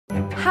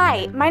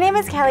Hi, my name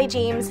is Kelly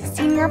James,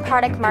 Senior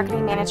Product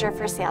Marketing Manager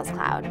for Sales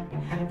Cloud.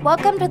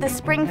 Welcome to the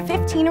Spring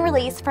 15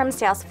 release from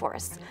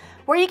Salesforce,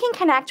 where you can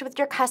connect with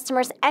your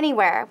customers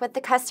anywhere with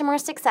the Customer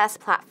Success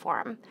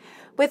Platform.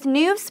 With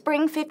new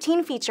Spring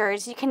 15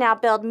 features, you can now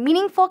build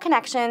meaningful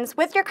connections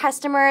with your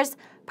customers,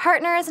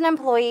 partners, and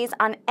employees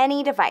on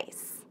any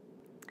device.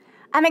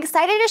 I'm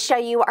excited to show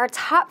you our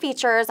top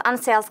features on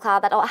Sales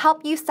Cloud that will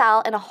help you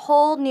sell in a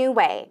whole new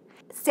way.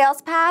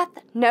 Sales Path,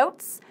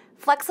 Notes,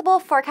 flexible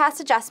forecast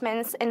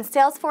adjustments, and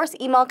Salesforce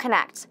Email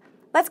Connect.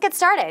 Let's get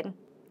started.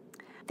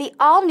 The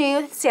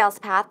all-new Sales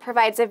Path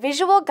provides a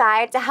visual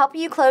guide to help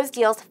you close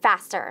deals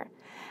faster.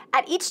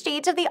 At each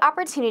stage of the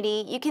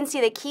opportunity, you can see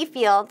the key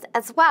fields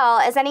as well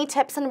as any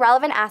tips and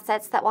relevant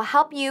assets that will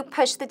help you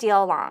push the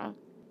deal along.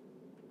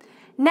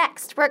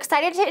 Next, we're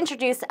excited to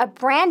introduce a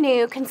brand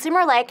new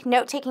consumer-like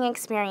note-taking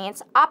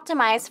experience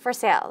optimized for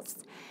sales.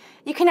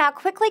 You can now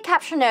quickly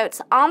capture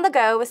notes on the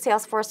go with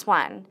Salesforce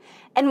One.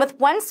 And with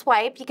one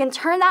swipe, you can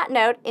turn that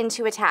note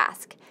into a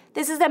task.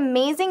 This is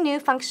amazing new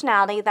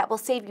functionality that will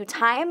save you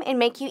time and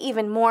make you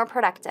even more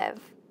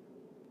productive.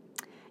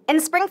 In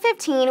Spring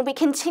 15, we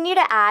continue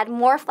to add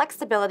more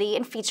flexibility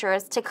and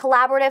features to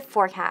collaborative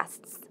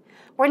forecasts.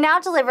 We're now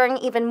delivering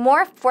even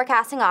more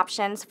forecasting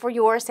options for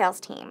your sales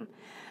team.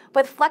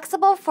 With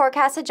flexible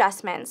forecast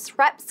adjustments,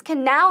 reps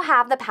can now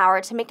have the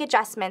power to make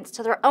adjustments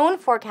to their own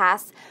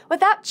forecasts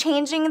without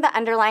changing the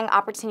underlying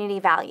opportunity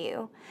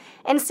value.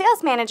 And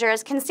sales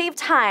managers can save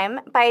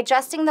time by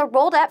adjusting the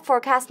rolled-up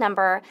forecast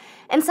number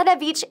instead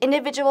of each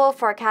individual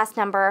forecast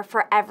number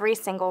for every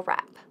single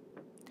rep.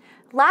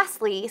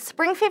 Lastly,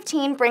 Spring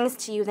 15 brings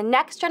to you the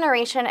next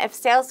generation of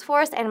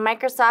Salesforce and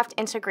Microsoft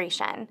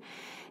integration.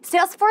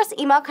 Salesforce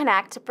Email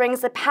Connect brings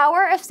the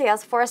power of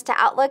Salesforce to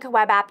Outlook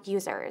web app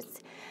users.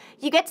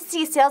 You get to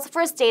see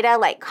Salesforce data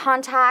like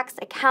contacts,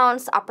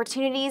 accounts,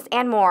 opportunities,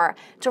 and more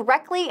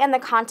directly in the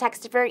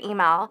context of your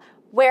email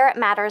where it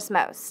matters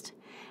most.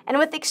 And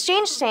with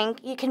Exchange Sync,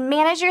 you can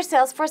manage your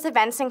Salesforce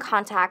events and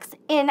contacts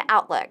in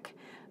Outlook.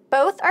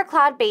 Both are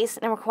cloud-based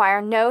and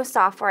require no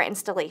software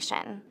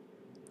installation.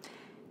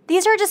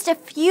 These are just a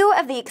few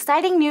of the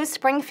exciting new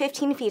Spring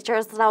 15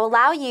 features that will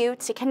allow you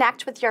to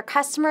connect with your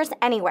customers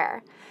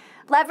anywhere.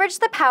 Leverage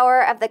the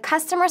power of the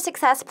Customer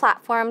Success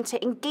Platform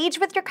to engage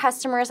with your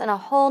customers in a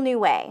whole new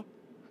way.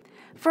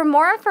 For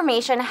more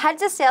information, head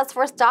to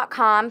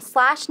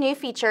salesforce.com/new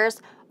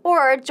features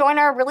or join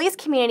our release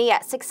community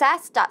at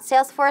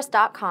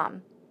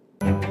success.salesforce.com.